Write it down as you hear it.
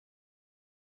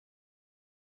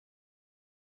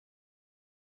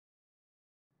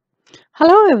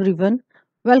Hello everyone.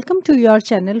 Welcome to your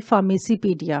channel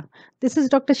Pharmacypedia. This is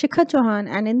Dr. Shikha Chauhan,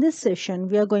 and in this session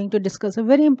we are going to discuss a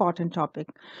very important topic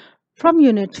from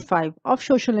Unit 5 of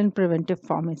Social and Preventive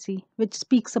Pharmacy, which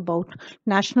speaks about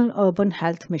National Urban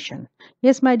Health Mission.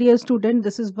 Yes, my dear student,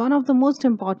 this is one of the most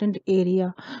important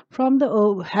area from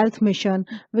the health mission,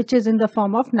 which is in the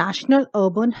form of National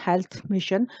Urban Health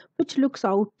Mission, which looks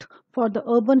out for the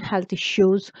urban health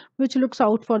issues, which looks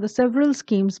out for the several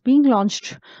schemes being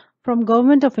launched from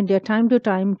Government of India time to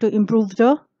time to improve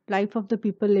the life of the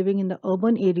people living in the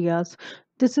urban areas.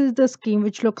 This is the scheme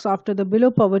which looks after the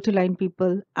below poverty line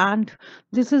people, and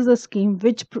this is the scheme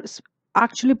which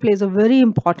actually plays a very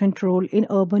important role in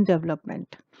urban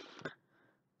development.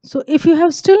 So if you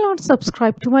have still not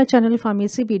subscribed to my channel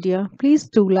Pharmacypedia, please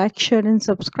do like, share and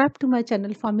subscribe to my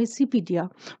channel Pharmacypedia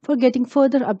for getting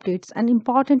further updates and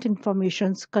important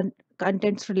informations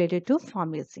contents related to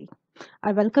pharmacy.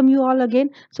 I welcome you all again.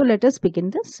 So let us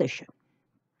begin this session.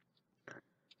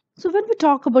 So when we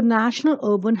talk about National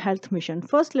Urban Health Mission,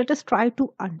 first let us try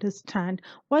to understand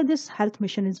why this health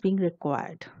mission is being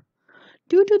required.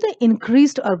 Due to the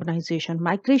increased urbanization,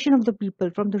 migration of the people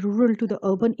from the rural to the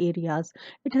urban areas,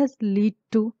 it has led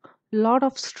to a lot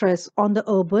of stress on the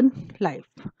urban life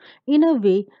in a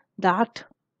way that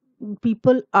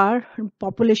people are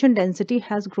population density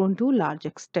has grown to a large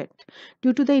extent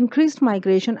due to the increased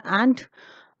migration and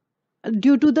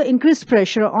due to the increased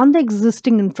pressure on the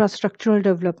existing infrastructural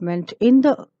development in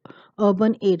the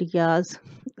urban areas.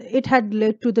 It had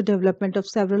led to the development of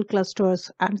several clusters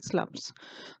and slums.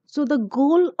 So the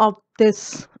goal of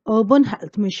this urban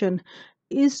health mission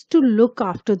is to look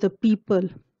after the people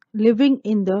living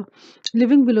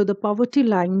below the poverty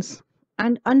lines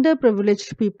and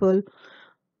underprivileged people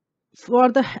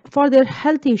for their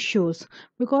health issues,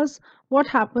 because what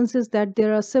happens is that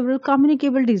there are several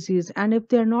communicable diseases, and if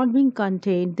they are not being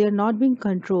contained, they are not being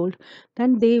controlled,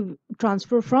 then they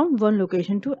transfer from one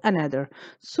location to another.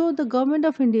 So the government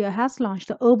of India has launched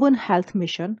the urban health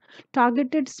mission,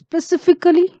 targeted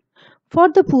specifically for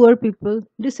the poor people,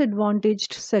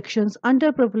 disadvantaged sections,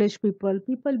 underprivileged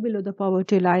people below the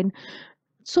poverty line,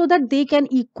 so that they can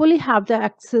equally have the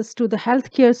access to the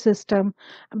healthcare system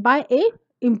by a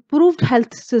improved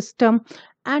health system,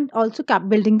 and also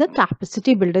building the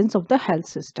capacity buildings of the health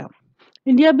system.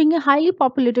 India being a highly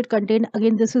populated country,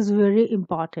 again this is very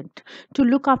important to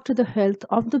look after the health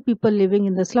of the people living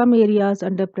in the slum areas,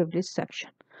 underprivileged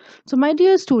section. So, my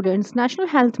dear students, National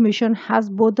Health Mission has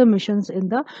both the missions in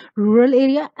the rural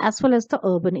area as well as the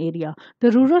urban area. The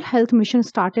Rural Health Mission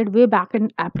started way back in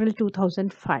April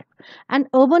 2005, and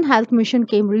Urban Health Mission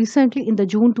came recently in the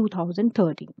June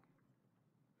 2013.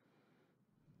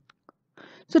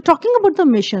 So, talking about the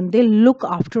mission, they look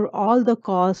after all the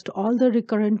cost, all the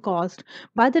recurrent cost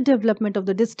by the development of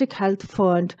the district health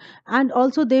fund, and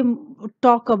also they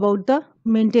talk about the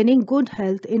maintaining good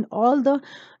health in all the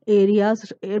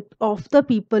areas of the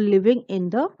people living in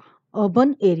the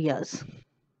urban areas.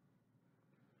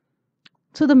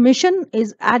 So the mission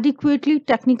is adequately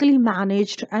technically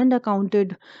managed and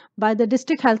accounted by the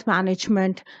district health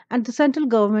management, and the central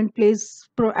government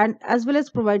and as well as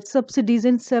provides subsidies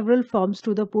in several forms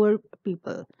to the poor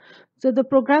people. So the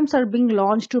programs are being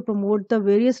launched to promote the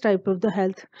various type of the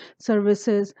health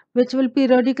services, which will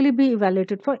periodically be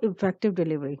evaluated for effective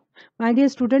delivery. My dear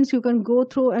students, you can go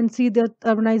through and see the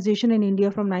urbanization in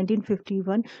India from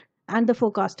 1951 and the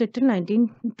forecasted till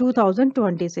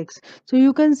 2026. So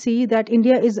you can see that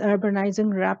India is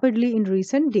urbanizing rapidly in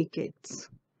recent decades.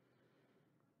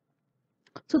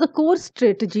 So the core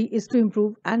strategy is to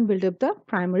improve and build up the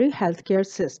primary healthcare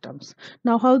systems.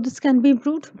 Now, how this can be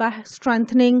improved? By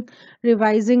strengthening,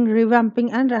 revising,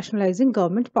 revamping, and rationalizing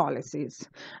government policies.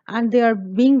 And they are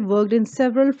being worked in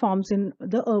several forms in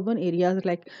the urban areas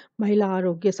like Mahila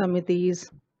Arogya Samitis,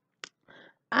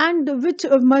 and which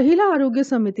Mahila Arogya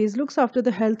Samitis looks after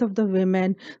the health of the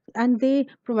women, and they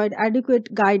provide adequate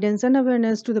guidance and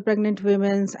awareness to the pregnant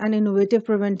women and innovative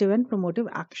preventive and promotive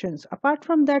actions. Apart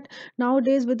from that,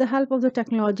 nowadays with the help of the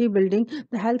technology building,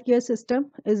 the healthcare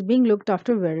system is being looked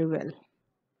after very well.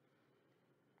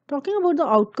 Talking about the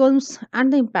outcomes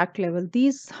and the impact level,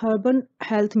 these urban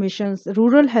health missions,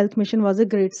 rural health mission was a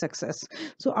great success.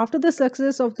 So after the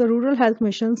success of the rural health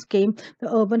missions came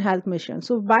the urban health mission.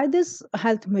 So by this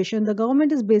health mission, the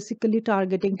government is basically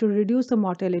targeting to reduce the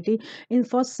mortality in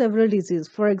for several diseases.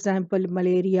 For example,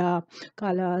 malaria,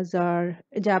 kala azar,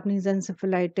 Japanese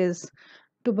encephalitis,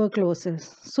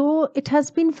 tuberculosis. So it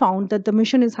has been found that the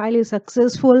mission is highly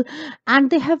successful, and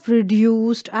they have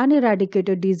reduced and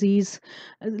eradicated disease.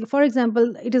 For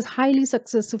example, it is highly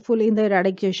successful in the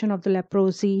eradication of the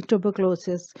leprosy,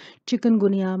 tuberculosis,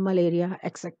 chikungunya, malaria,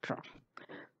 etc.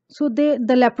 So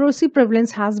the leprosy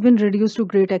prevalence has been reduced to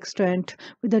great extent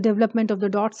with the development of the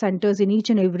dot centers in each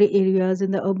and every areas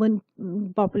in the urban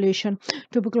population.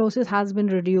 Tuberculosis has been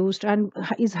reduced and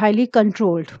is highly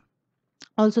controlled.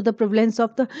 Also, the prevalence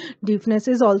of the deafness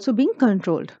is also being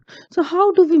controlled. So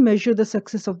how do we measure the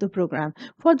success of the program?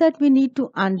 For that, we need to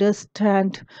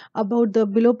understand about the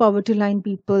below poverty line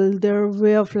people, their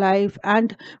way of life,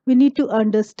 and we need to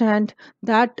understand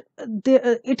that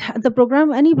the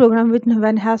program, any program with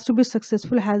when has to be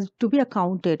successful, has to be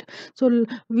accounted. So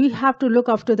we have to look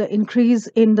after the increase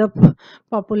in the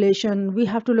population. We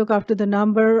have to look after the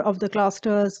number of the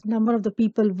clusters, number of the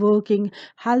people working,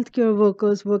 healthcare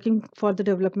workers working for the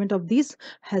development of these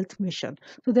health mission.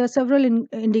 So there are several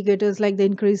indicators like the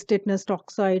increased tetanus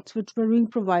toxoids, which were being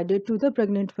provided to the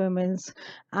pregnant women,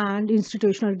 and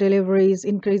institutional deliveries,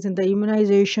 increase in the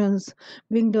immunizations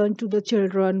being done to the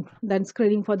children, then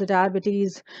screening for the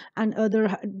diabetes and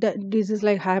other diseases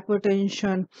like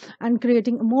hypertension, and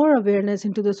creating more awareness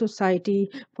into the society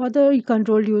for the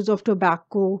controlled use of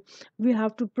tobacco. We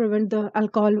have to prevent the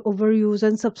alcohol overuse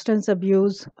and substance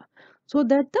abuse so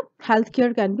that the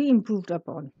healthcare can be improved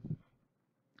upon.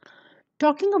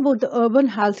 Talking about the urban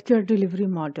healthcare delivery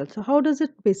model. So, how does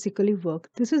it basically work?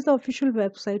 This is the official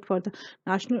website for the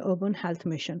National Urban Health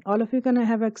Mission. All of you can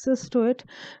have access to it.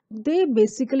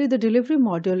 The delivery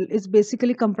model is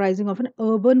basically comprising of an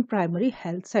urban primary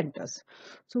health centers.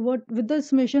 So, what with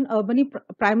this mission,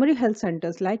 primary health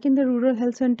centers, like in the rural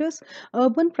health centers,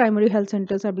 urban primary health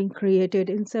centers are being created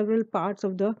in several parts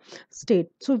of the state.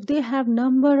 So, they have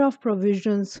number of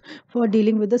provisions for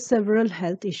dealing with the several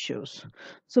health issues.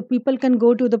 So people can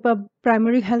go to the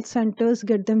primary health centers,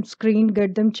 get them screened,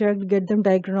 get them checked, get them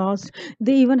diagnosed.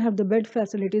 They even have the bed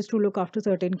facilities to look after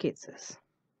certain cases.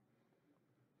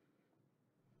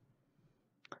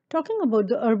 Talking about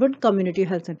the urban community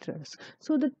health centers,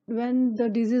 so that when the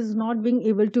disease is not being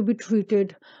able to be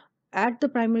treated at the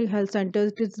primary health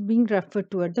centers, it is being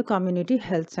referred to at the community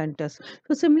health centers.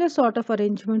 So similar sort of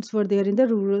arrangements were there in the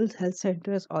rural health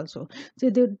centers also. So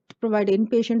they provide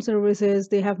inpatient services,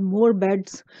 they have more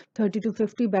beds, 30 to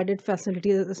 50 bedded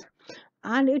facilities,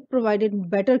 and it provided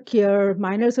better care.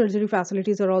 Minor surgery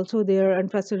facilities are also there,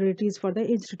 and facilities for the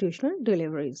institutional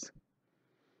deliveries.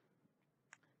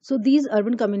 So these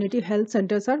urban community health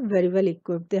centers are very well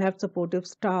equipped. They have supportive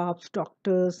staffs,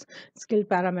 doctors, skilled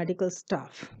paramedical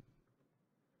staff.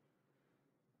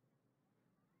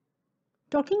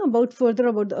 Talking about further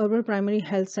about the urban primary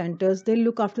health centers, they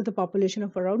look after the population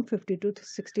of around 50 to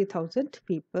 60,000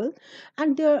 people,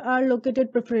 and they are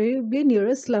located preferably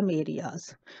near slum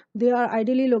areas. They are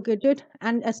ideally located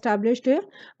and established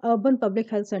urban public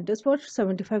health centers for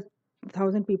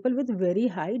 75,000 people with very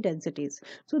high densities.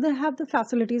 So they have the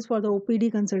facilities for the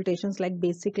OPD consultations like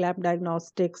basic lab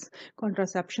diagnostics,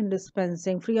 contraception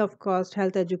dispensing, free of cost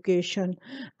health education,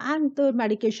 and the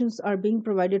medications are being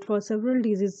provided for several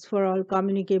diseases for all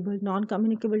communicable,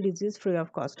 non-communicable disease free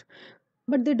of cost.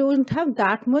 But they don't have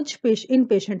that much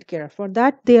inpatient care. For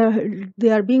that, they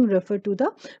are being referred to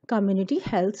the community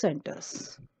health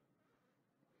centers.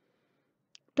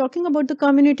 Talking about the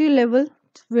community level,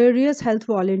 various health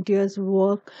volunteers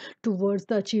work towards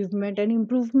the achievement and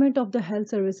improvement of the health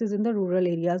services in the rural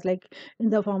areas, like in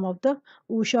the form of the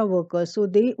USHA workers. So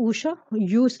they USHA,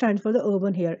 U stands for the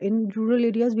urban here. In rural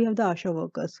areas, we have the ASHA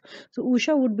workers. So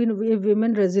USHA would be a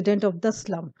women resident of the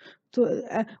slum. So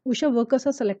USHA workers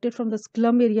are selected from the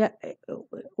slum area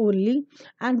only,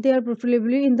 and they are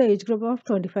preferably in the age group of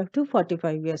 25 to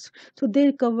 45 years. So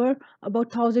they cover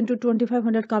about 1,000 to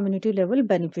 2,500 community level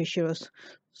beneficiaries.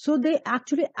 So they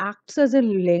actually acts as a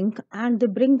link, and they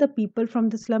bring the people from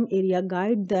the slum area,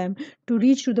 guide them to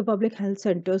reach to the public health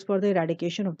centers for the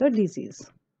eradication of the disease.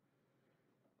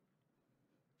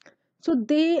 So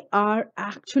they are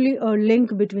actually a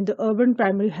link between the urban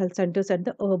primary health centers and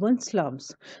the urban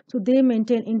slums. So they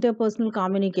maintain interpersonal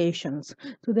communications.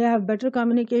 So they have better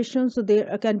communication, so they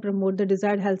can promote the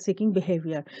desired health seeking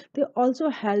behavior. They also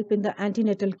help in the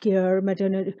antenatal care,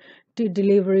 maternity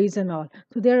deliveries and all.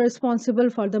 So they are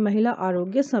responsible for the Mahila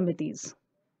Arogya Samitis.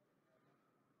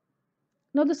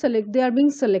 Now they are being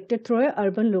selected through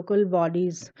urban local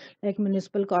bodies like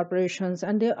municipal corporations,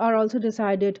 and they are also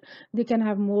decided they can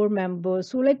have more members.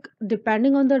 So like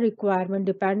depending on the requirement,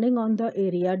 depending on the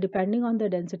area, depending on the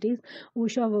densities,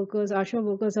 USHA workers, ASHA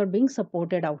workers are being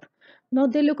supported out. Now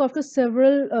they look after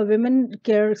several women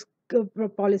care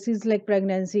policies like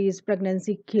pregnancies,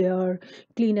 pregnancy care,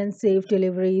 clean and safe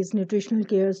deliveries, nutritional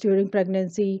cares during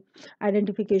pregnancy,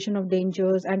 identification of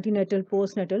dangers, antenatal,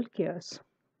 postnatal cares.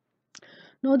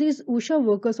 Now, these USHA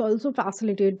workers also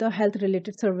facilitate the health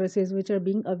related services which are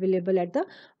being available at the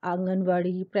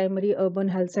Anganwadi, primary urban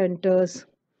health centers,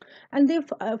 and they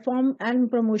form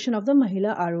and promotion of the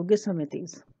Mahila Arogya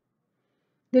Samitis.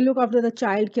 They look after the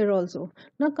child care also.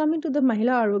 Now coming to the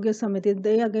Mahila Arogya Samiti,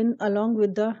 they again along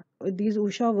with these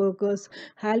USHA workers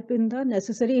help in the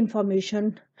necessary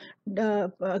information.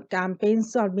 The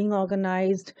campaigns are being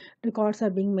organized, records are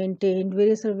being maintained,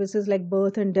 various services like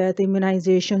birth and death,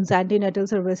 immunizations, antenatal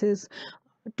services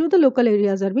to the local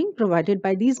areas are being provided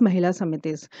by these Mahila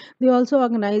Samitis. They also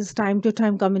organize time to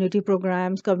time community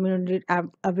programs, community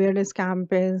awareness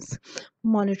campaigns,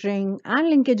 monitoring,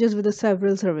 and linkages with the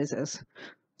several services.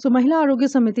 So, Mahila Arogya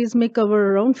Samitis may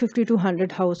cover around 50 to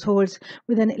 100 households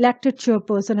with an elected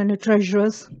chairperson and a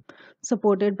treasurers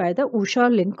supported by the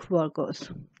USHA link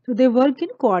workers. So, they work in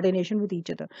coordination with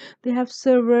each other. They have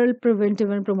several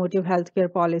preventive and promotive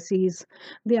healthcare policies.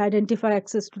 They identify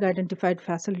access to the identified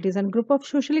facilities and group of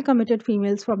socially committed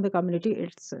females from the community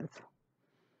itself.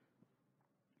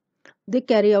 They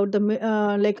carry out the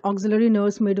like auxiliary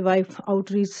nurse midwife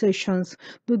outreach sessions.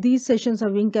 So these sessions are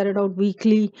being carried out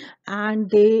weekly, and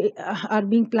they are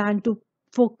being planned to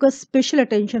focus special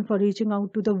attention for reaching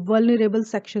out to the vulnerable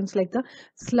sections like the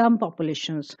slum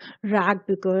populations, rag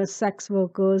pickers, sex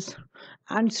workers,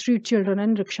 and street children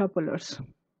and rickshaw pullers.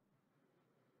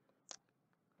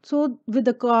 So, with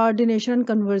the coordination and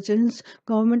convergence,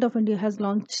 Government of India has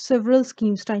launched several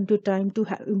schemes time to time to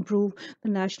improve the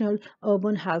National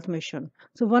Urban Health Mission.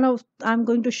 So, I'm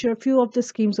going to share a few of the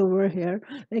schemes over here,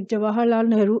 like Jawaharlal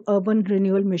Nehru Urban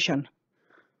Renewal Mission.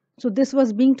 So, this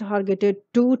was being targeted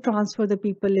to transfer the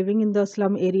people living in the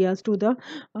slum areas to the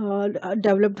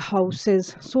developed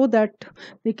houses so that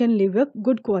they can live a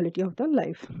good quality of the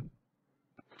life.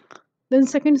 Then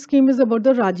second scheme is about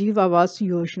the Rajiv Awas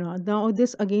Yojana. Now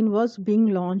this again was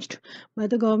being launched by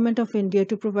the government of India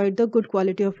to provide the good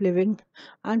quality of living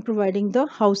and providing the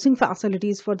housing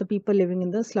facilities for the people living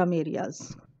in the slum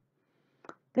areas.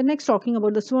 Then next talking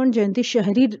about the Swan Jayanti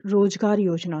Shahri Rozgar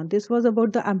Yojana. This was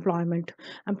about the employment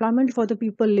for the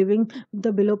people living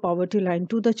the below poverty line,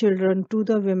 to the children, to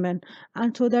the women,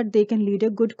 and so that they can lead a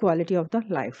good quality of the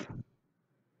life.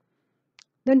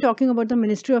 Then talking about the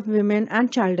Ministry of Women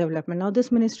and Child Development. Now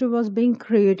this ministry was being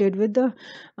created with the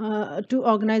to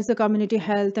organize the community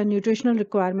health and nutritional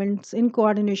requirements in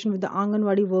coordination with the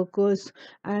Anganwadi workers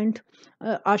and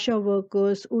ASHA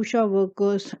workers, USHA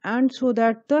workers, and so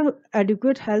that the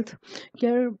adequate health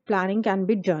care planning can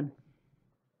be done.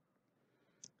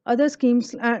 Other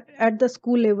schemes at the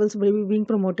school levels will be being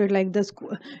promoted, like the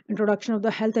introduction of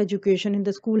the health education in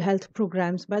the school health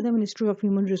programs by the Ministry of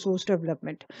Human Resource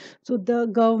Development. So the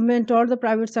government or the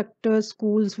private sector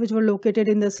schools which were located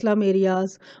in the slum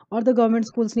areas, or the government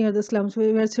schools near the slums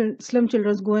where slum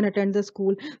children go and attend the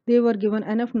school, they were given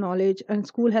enough knowledge, and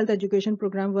school health education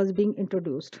program was being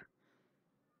introduced.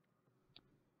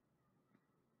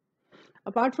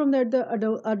 Apart from that,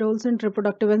 the adolescent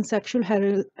reproductive and sexual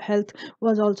health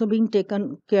was also being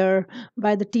taken care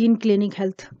by the teen clinic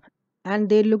health, and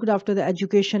they looked after the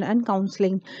education and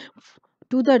counseling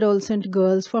to the adolescent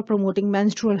girls for promoting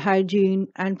menstrual hygiene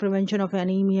and prevention of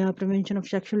anemia, prevention of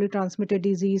sexually transmitted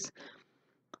disease.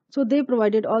 So they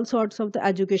provided all sorts of the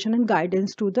education and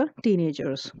guidance to the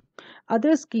teenagers.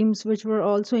 Other schemes which were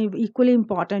also equally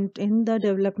important in the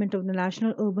development of the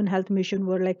National Urban Health Mission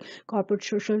were like corporate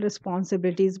social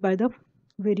responsibilities by the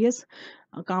various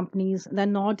companies, the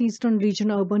Northeastern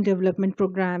Region Urban Development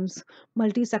Programs,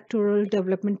 multi-sectoral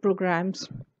development programs.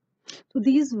 So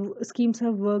these schemes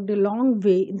have worked a long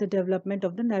way in the development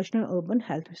of the National Urban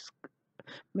Health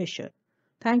Mission.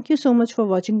 Thank you so much for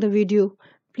watching the video.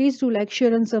 Please do like,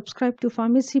 share and subscribe to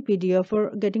Pharmacypedia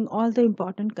for getting all the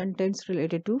important contents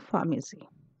related to pharmacy.